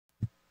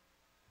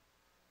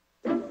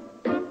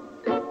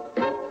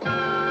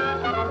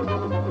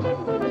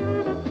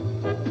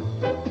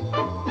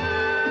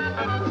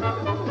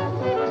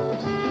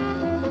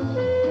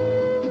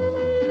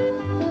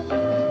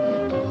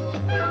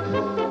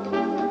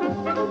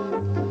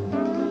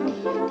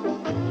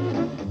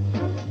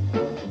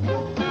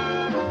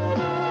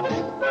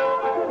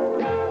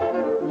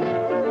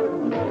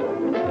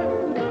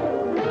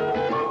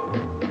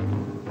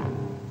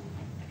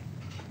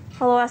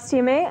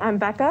STMA, I'm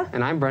Becca.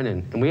 And I'm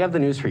Brendan, and we have the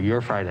news for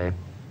your Friday.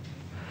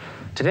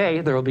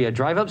 Today, there will be a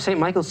Drive Up St.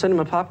 Michael's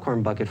Cinema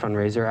Popcorn Bucket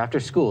fundraiser after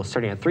school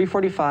starting at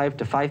 3:45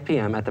 to 5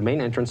 p.m. at the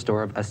main entrance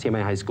door of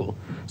STMA High School.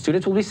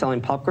 Students will be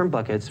selling popcorn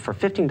buckets for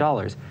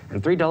 $15,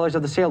 and $3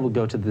 of the sale will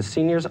go to the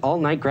seniors'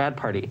 all-night grad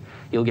party.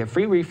 You'll get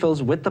free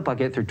refills with the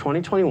bucket through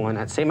 2021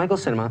 at St.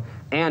 Michael's Cinema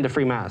and a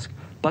free mask.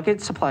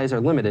 Bucket supplies are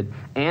limited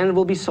and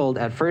will be sold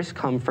at first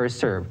come, first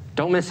serve.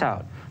 Don't miss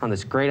out on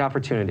this great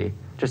opportunity.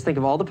 Just think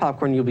of all the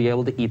popcorn you'll be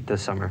able to eat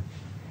this summer.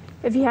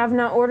 If you have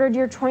not ordered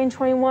your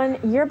 2021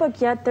 yearbook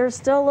yet, there's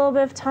still a little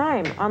bit of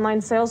time. Online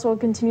sales will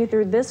continue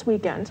through this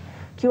weekend.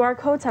 QR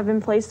codes have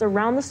been placed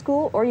around the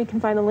school, or you can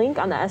find the link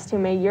on the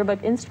STMA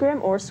yearbook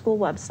Instagram or school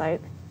website.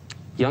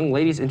 Young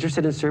ladies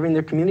interested in serving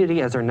their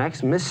community as our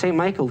next Miss St.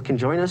 Michael can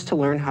join us to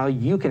learn how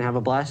you can have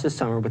a blast this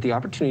summer with the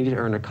opportunity to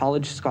earn a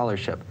college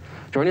scholarship.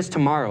 Join us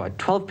tomorrow at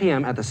 12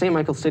 p.m. at the St.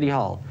 Michael City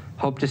Hall.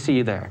 Hope to see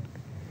you there.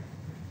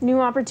 New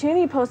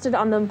opportunity posted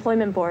on the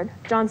employment board.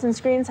 Johnson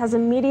Screens has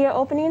immediate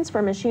openings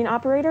for machine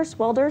operators,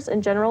 welders,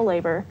 and general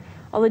labor.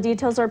 All the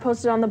details are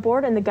posted on the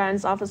board in the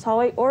guidance office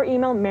hallway, or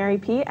email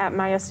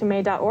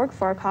maryp@mystma.org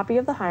for a copy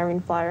of the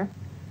hiring flyer.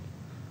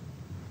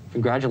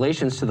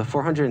 Congratulations to the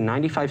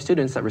 495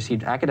 students that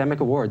received academic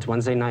awards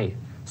Wednesday night.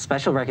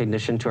 Special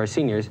recognition to our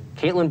seniors,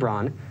 Caitlin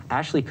Braun,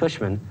 Ashley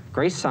Cushman,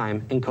 Grace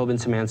Syme, and Kobin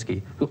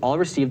Szymanski, who all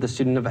received the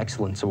Student of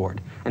Excellence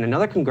Award. And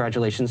another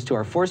congratulations to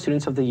our 4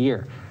 Students of the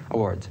Year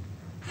awards.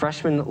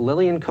 Freshman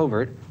Lillian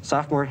Covert,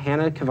 sophomore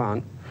Hannah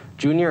Kavant,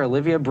 junior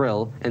Olivia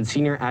Brill, and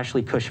senior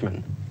Ashley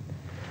Cushman.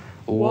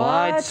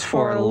 What's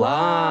for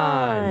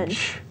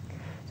lunch?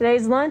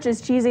 Today's lunch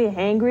is cheesy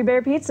Hangry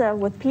Bear pizza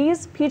with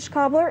peas, peach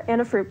cobbler, and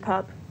a fruit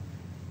cup.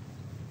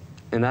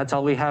 And that's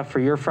all we have for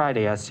your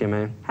Friday,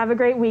 STMA. Have a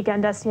great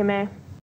weekend, STMA.